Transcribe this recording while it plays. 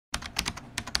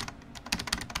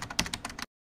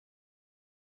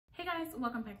guys,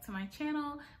 welcome back to my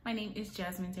channel. My name is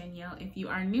Jasmine Danielle. If you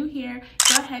are new here,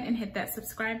 go ahead and hit that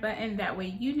subscribe button. That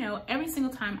way you know every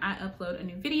single time I upload a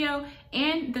new video,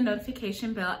 and the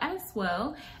notification bell as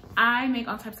well. I make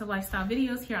all types of lifestyle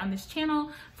videos here on this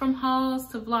channel, from hauls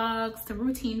to vlogs to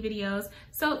routine videos.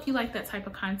 So if you like that type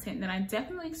of content, then I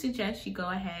definitely suggest you go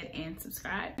ahead and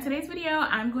subscribe. In today's video,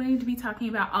 I'm going to be talking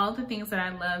about all the things that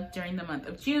I love during the month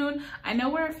of June. I know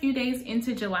we're a few days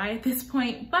into July at this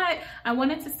point, but I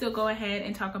wanted to still go ahead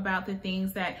and talk about the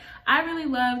things that I really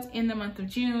loved in the month of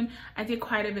June. I did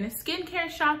quite a bit of skincare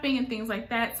shopping and things like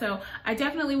that, so I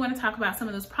definitely want to talk about some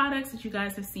of those products that you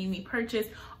guys have seen me purchase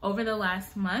over the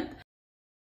last month.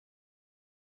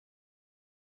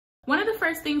 One of the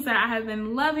first things that I have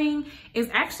been loving is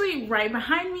actually right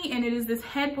behind me, and it is this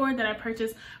headboard that I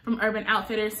purchased from Urban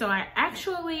Outfitters. So I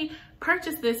actually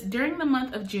purchased this during the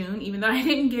month of June, even though I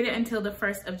didn't get it until the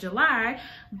 1st of July,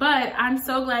 but I'm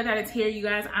so glad that it's here, you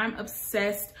guys. I'm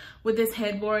obsessed with this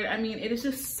headboard. I mean, it is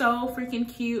just so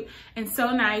freaking cute and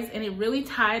so nice, and it really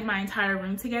tied my entire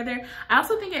room together. I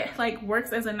also think it like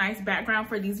works as a nice background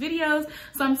for these videos,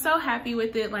 so I'm so happy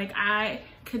with it. Like, I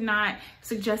could not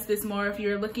suggest this more if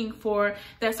you're looking for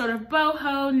that sort of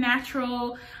boho,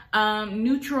 natural,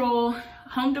 neutral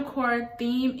home decor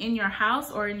theme in your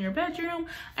house or in your bedroom.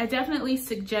 I definitely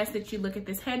suggest that you look at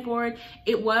this headboard.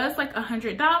 It was like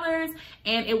 $100,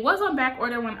 and it was on back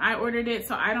order when I ordered it,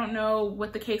 so I don't know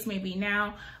what the case may be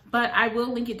now, but I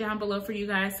will link it down below for you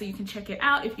guys so you can check it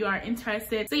out if you are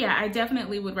interested. So yeah, I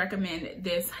definitely would recommend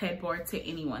this headboard to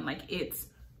anyone. Like, it's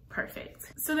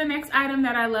perfect. So the next item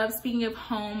that I love, speaking of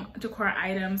home decor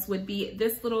items, would be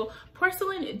this little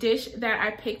porcelain dish that I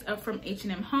picked up from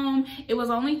H&M Home. It was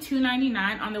only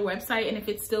 $2.99 on their website, and if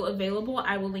it's still available,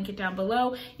 I will link it down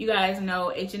below. You guys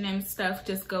know H&M stuff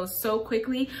just goes so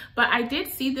quickly, but I did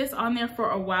see this on there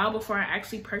for a while before I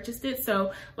actually purchased it.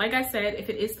 So like I said, if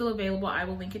it is still available, I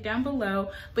will link it down below.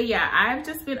 But yeah, I've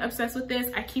just been obsessed with this.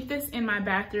 I keep this in my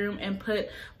bathroom and put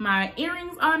my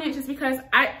earrings on it just because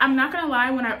I'm not gonna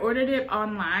lie, when I ordered it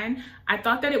online, I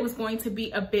thought that it was going to be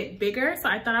a bit bigger, so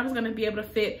I thought I was gonna be able to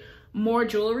fit more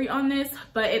jewelry on this,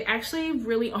 but it actually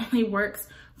really only works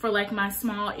for like my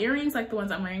small earrings, like the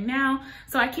ones I'm wearing now.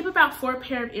 So I keep about 4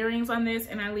 pair of earrings on this,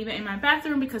 and I leave it in my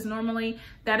bathroom because normally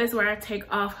that is where I take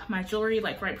off my jewelry,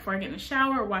 like right before I get in the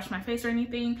shower or wash my face or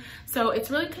anything. So it's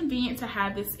really convenient to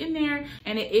have this in there,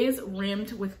 and it is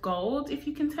rimmed with gold, if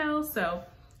you can tell. So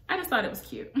I just thought it was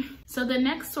cute. So the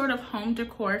next sort of home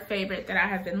decor favorite that I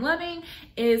have been loving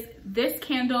is this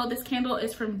candle. This candle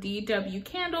is from DW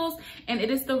Candles, and it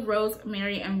is the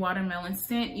rosemary and watermelon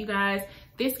scent. You guys,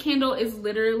 this candle is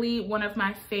literally one of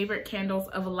my favorite candles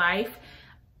of life.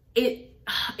 It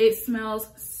smells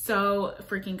so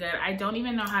freaking good. I don't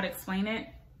even know how to explain it.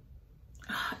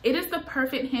 It is the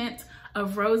perfect hint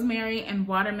of rosemary and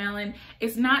watermelon.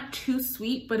 It's not too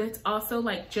sweet, but it's also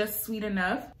like just sweet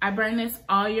enough. I burn this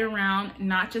all year round,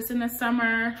 not just in the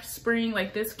summer, spring.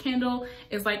 Like, this candle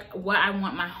is like what I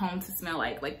want my home to smell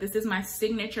like. Like, this is my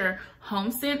signature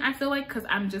home scent, I feel like, because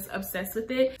I'm just obsessed with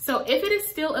it. So if it is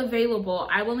still available,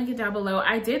 I will link it down below.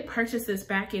 I did purchase this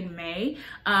back in May,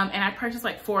 and I purchased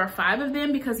like 4 or 5 of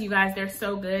them because, you guys, they're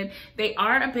so good. They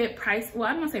are a bit pricey. Well,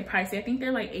 I'm gonna say pricey. I think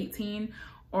they're like $18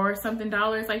 or something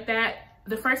like that.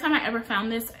 The first time I ever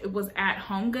found this, it was at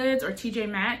Home Goods or TJ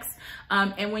Maxx,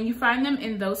 and when you find them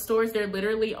in those stores, they're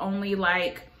literally only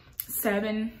like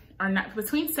between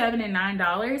 $7 and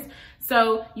 $9.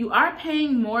 So you are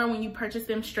paying more when you purchase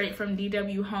them straight from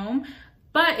DW Home,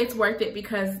 but it's worth it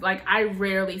because, like, I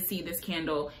rarely see this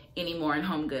candle anymore in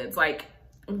Home Goods. Like,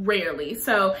 rarely.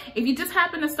 So if you just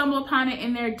happen to stumble upon it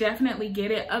in there, definitely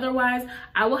get it. Otherwise,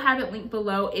 I will have it linked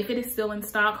below if it is still in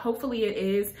stock. Hopefully it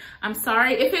is. I'm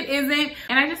sorry if it isn't.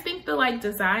 And I just think the like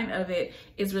design of it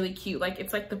is really cute. Like,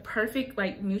 it's like the perfect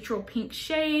like neutral pink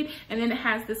shade, and then it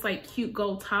has this like cute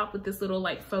gold top with this little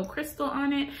like faux crystal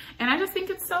on it, and I just think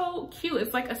it's so cute.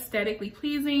 It's like aesthetically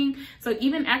pleasing. So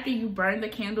even after you burn the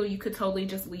candle, you could totally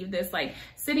just leave this like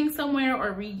sitting somewhere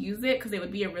or reuse it, because it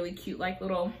would be a really cute like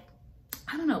little,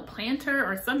 I don't know, planter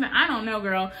or something. I don't know,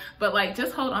 girl, but like,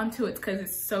 just hold on to it because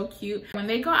it's so cute. When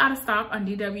they go out of stock on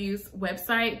DW's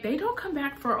website, they don't come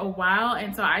back for a while,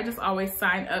 and so I just always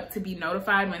sign up to be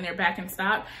notified when they're back in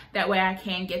stock. That way I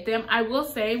can get them. I will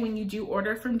say, when you do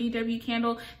order from DW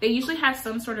Candle, they usually have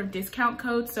some sort of discount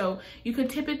code, so you could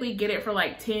typically get it for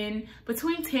like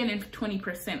between 10 and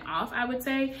 20% off, I would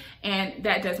say, and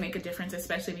that does make a difference,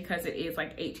 especially because it is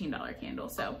like $18 candle.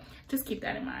 So just keep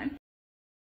that in mind.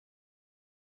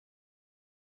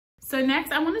 So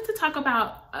next, I wanted to talk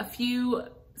about a few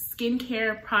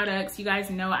skincare products. You guys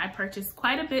know I purchased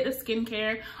quite a bit of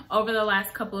skincare over the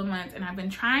last couple of months, and I've been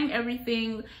trying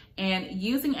everything and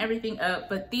using everything up,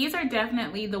 but these are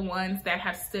definitely the ones that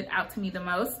have stood out to me the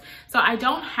most. So I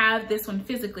don't have this one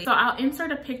physically, so I'll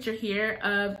insert a picture here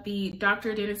of the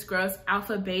Dr. Dennis Gross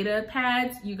Alpha Beta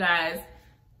pads. You guys,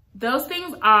 those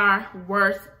things are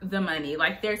worth the money.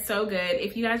 Like, they're so good.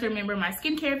 If you guys remember my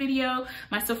skincare video,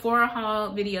 my Sephora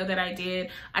haul video that I did,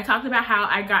 I talked about how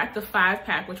I got the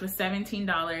 5-pack, which was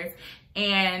 $17.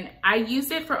 And I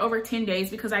used it for over 10 days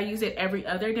because I use it every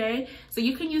other day. So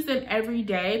you can use them every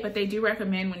day, but they do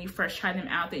recommend when you first try them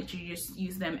out that you just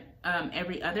use them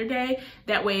every other day.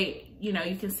 That way, you know,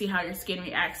 you can see how your skin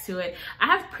reacts to it. I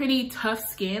have pretty tough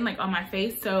skin, like on my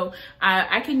face, so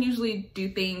I can usually do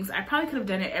things. I probably could have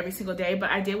done it every single day, but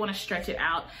I did want to stretch it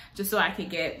out just so I could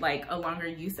get like a longer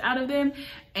use out of them.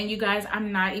 And you guys,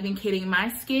 I'm not even kidding. My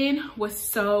skin was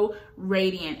so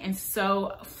radiant and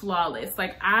so flawless.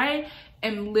 Like, I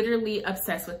am literally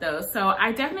obsessed with those. So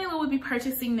I definitely will be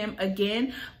purchasing them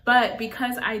again, but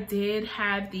because I did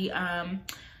have the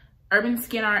Urban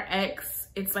Skin RX,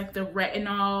 it's like the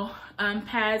retinol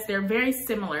pads. They're very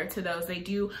similar to those. They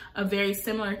do a very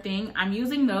similar thing. I'm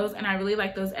using those and I really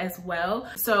like those as well.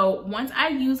 So once I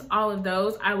use all of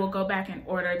those, I will go back and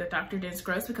order the Dr. Dennis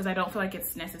Gross because I don't feel like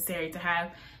it's necessary to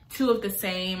have two of the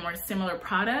same or similar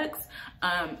products.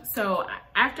 So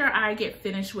after I get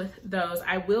finished with those,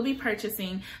 I will be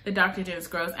purchasing the Dr. Dennis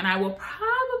Gross, and I will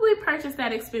probably purchase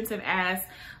that expensive ass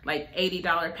like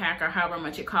 $80 pack or however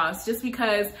much it costs, just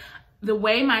because the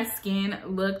way my skin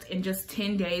looked in just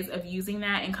 10 days of using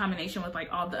that in combination with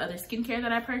like all the other skincare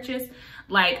that I purchased,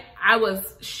 like, I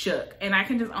was shook, and I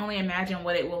can just only imagine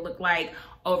what it will look like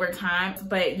over time.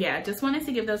 But yeah, just wanted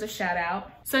to give those a shout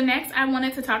out. So next I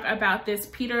wanted to talk about this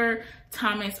Peter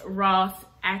Thomas Roth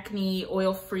acne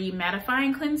oil-free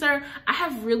mattifying cleanser. I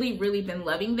have really been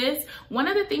loving this. One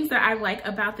of the things that I like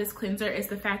about this cleanser is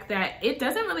the fact that it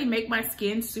doesn't really make my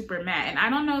skin super matte, and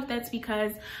I don't know if that's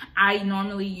because I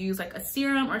normally use like a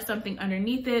serum or something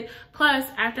underneath it. Plus,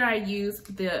 after I use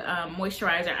the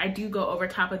moisturizer, I do go over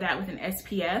top of that with an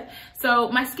SPF, so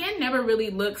my skin never really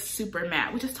looks super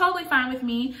matte, which is totally fine with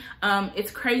me.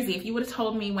 It's crazy. If you would have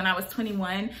told me when I was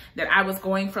 21 that I was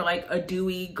going for like a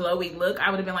dewy, glowy look, I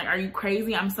would have been like, are you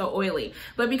crazy? I'm so oily.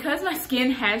 But because my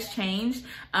skin has changed,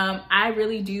 I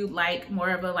really do like more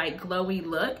of a like glowy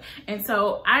look. And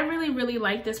so I really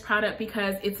like this product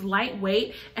because it's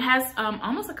lightweight. It has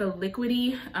almost like a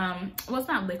liquidy, well, it's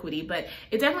not liquidy, but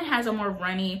it definitely has a more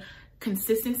runny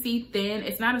consistency, thin.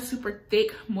 It's not a super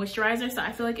thick moisturizer, so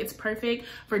I feel like it's perfect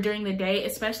for during the day,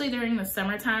 especially during the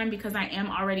summertime, because I am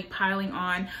already piling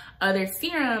on other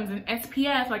serums and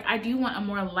SPF. Like, I do want a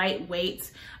more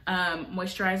lightweight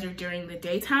moisturizer during the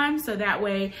daytime, so that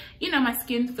way, you know, my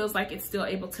skin feels like it's still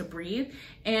able to breathe.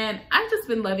 And I've just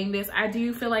been loving this. I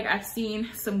do feel like I've seen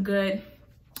some good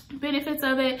benefits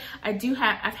of it.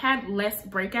 I've had less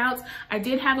breakouts. I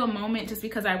did have a moment just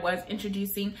because I was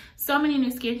introducing so many new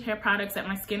skincare products that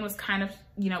my skin was kind of,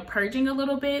 you know, purging a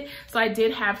little bit. So I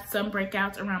did have some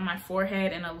breakouts around my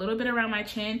forehead and a little bit around my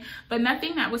chin, but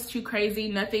nothing that was too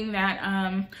crazy, nothing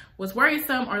that was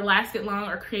worrisome or lasted long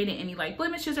or created any like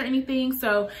blemishes or anything.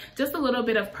 So just a little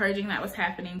bit of purging that was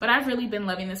happening. But I've really been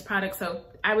loving this product, so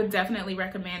I would definitely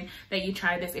recommend that you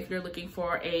try this if you're looking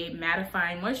for a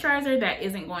mattifying moisturizer that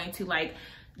isn't going to like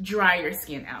dry your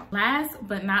skin out. Last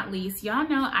but not least, y'all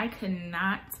know I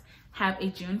cannot have a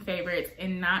June favorites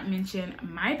and not mention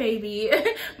my baby,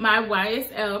 my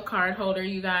Ysl Cardholder.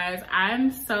 You guys,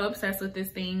 I'm so obsessed with this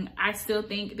thing. I still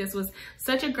think this was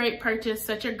such a great purchase,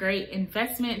 such a great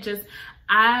investment. Just,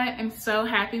 I am so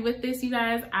happy with this, you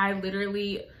guys. I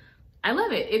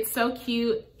love it. It's so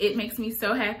cute. It makes me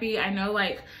so happy. I know,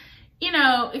 like, you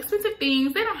know, expensive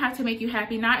things, they don't have to make you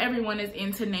happy. Not everyone is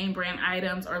into name brand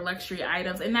items or luxury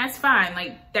items, and that's fine.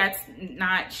 Like, that's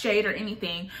not shade or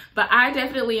anything, but I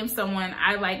definitely am someone,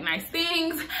 I like nice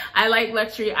things. I like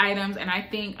luxury items, and I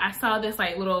think I saw this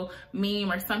like little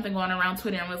meme or something going around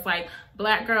Twitter and was like,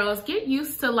 Black girls, get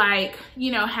used to, like,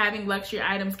 you know, having luxury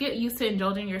items. Get used to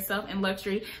indulging yourself in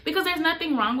luxury, because there's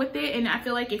nothing wrong with it. And I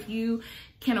feel like if you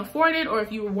can afford it, or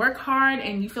if you work hard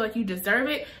and you feel like you deserve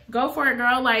it, go for it,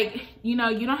 girl. Like, you know,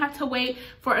 you don't have to wait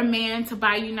for a man to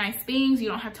buy you nice things. You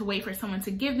don't have to wait for someone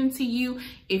to give them to you.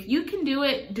 If you can do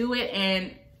it, do it,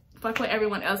 and fuck what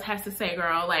everyone else has to say,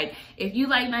 girl. Like, if you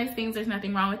like nice things, there's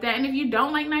nothing wrong with that. And if you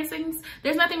don't like nice things,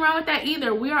 there's nothing wrong with that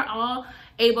either. We are all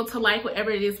able to like whatever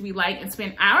it is we like and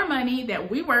spend our money that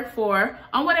we work for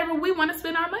on whatever we want to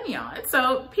spend our money on.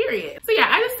 So, period. So yeah,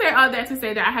 I just say all that to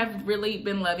say that I have really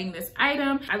been loving this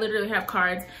item. I literally have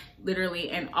cards literally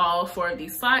in all 4 of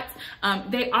these slots.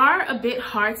 They are a bit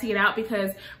hard to get out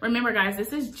because remember guys,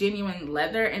 this is genuine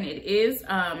leather and it is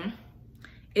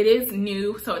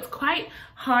new, so it's quite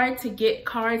hard to get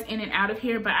cards in and out of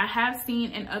here. But I have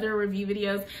seen in other review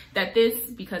videos that this,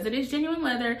 because it is genuine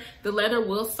leather, the leather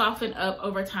will soften up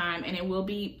over time and it will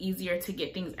be easier to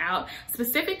get things out.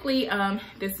 Specifically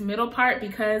this middle part,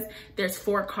 because there's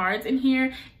 4 cards in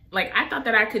here, like I thought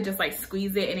that I could just like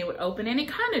squeeze it and it would open, and it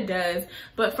kind of does,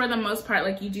 but for the most part,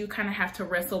 like you do kind of have to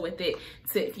wrestle with it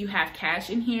to, if you have cash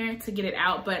in here, to get it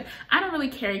out. But I don't really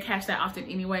carry cash that often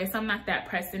anyway, so I'm not that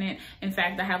pressed in it. In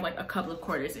fact, I have like a couple of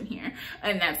quarters in here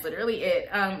and that's literally it.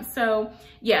 So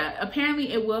yeah,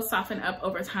 apparently it will soften up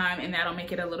over time and that'll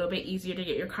make it a little bit easier to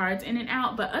get your cards in and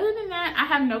out. But other than that, I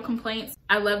have no complaints.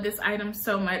 I love this item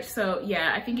so much. So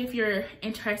yeah, I think if you're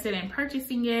interested in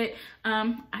purchasing it,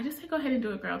 I just say go ahead and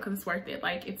do it, girl, because it's worth it.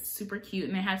 Like, it's super cute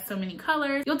and it has so many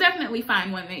colors. You'll definitely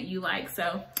find one that you like.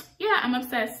 So yeah, I'm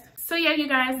obsessed. So yeah, you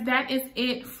guys, that is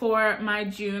it for my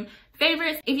June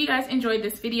favorites. If you guys enjoyed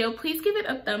this video, please give it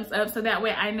a thumbs up so that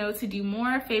way I know to do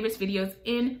more favorites videos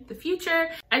in the future.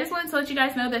 I just wanted to let you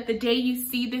guys know that the day you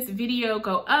see this video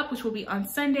go up, which will be on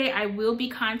Sunday, I will be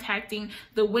contacting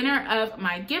the winner of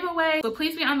my giveaway. So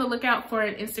please be on the lookout for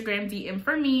an Instagram DM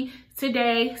for me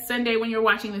today, Sunday, when you're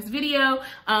watching this video,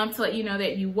 to let you know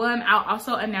that you won. I'll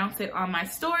also announce it on my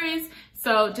stories.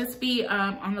 So just be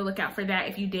on the lookout for that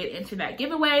if you did enter that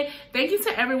giveaway. Thank you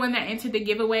to everyone that entered the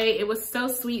giveaway. It was so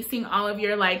sweet seeing all of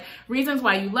your like reasons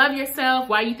why you love yourself,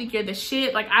 why you think you're the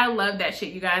shit. Like, I love that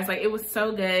shit, you guys. Like, it was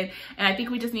so good. And I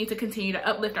think we just need to continue to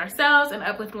uplift ourselves and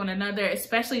uplift one another,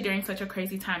 especially during such a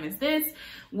crazy time as this.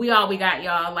 We got,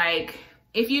 y'all. Like,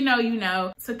 if you know, you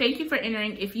know. So thank you for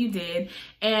entering if you did.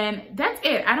 And that's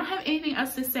it. I don't have anything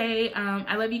else to say.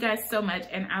 I love you guys so much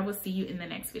and I will see you in the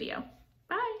next video.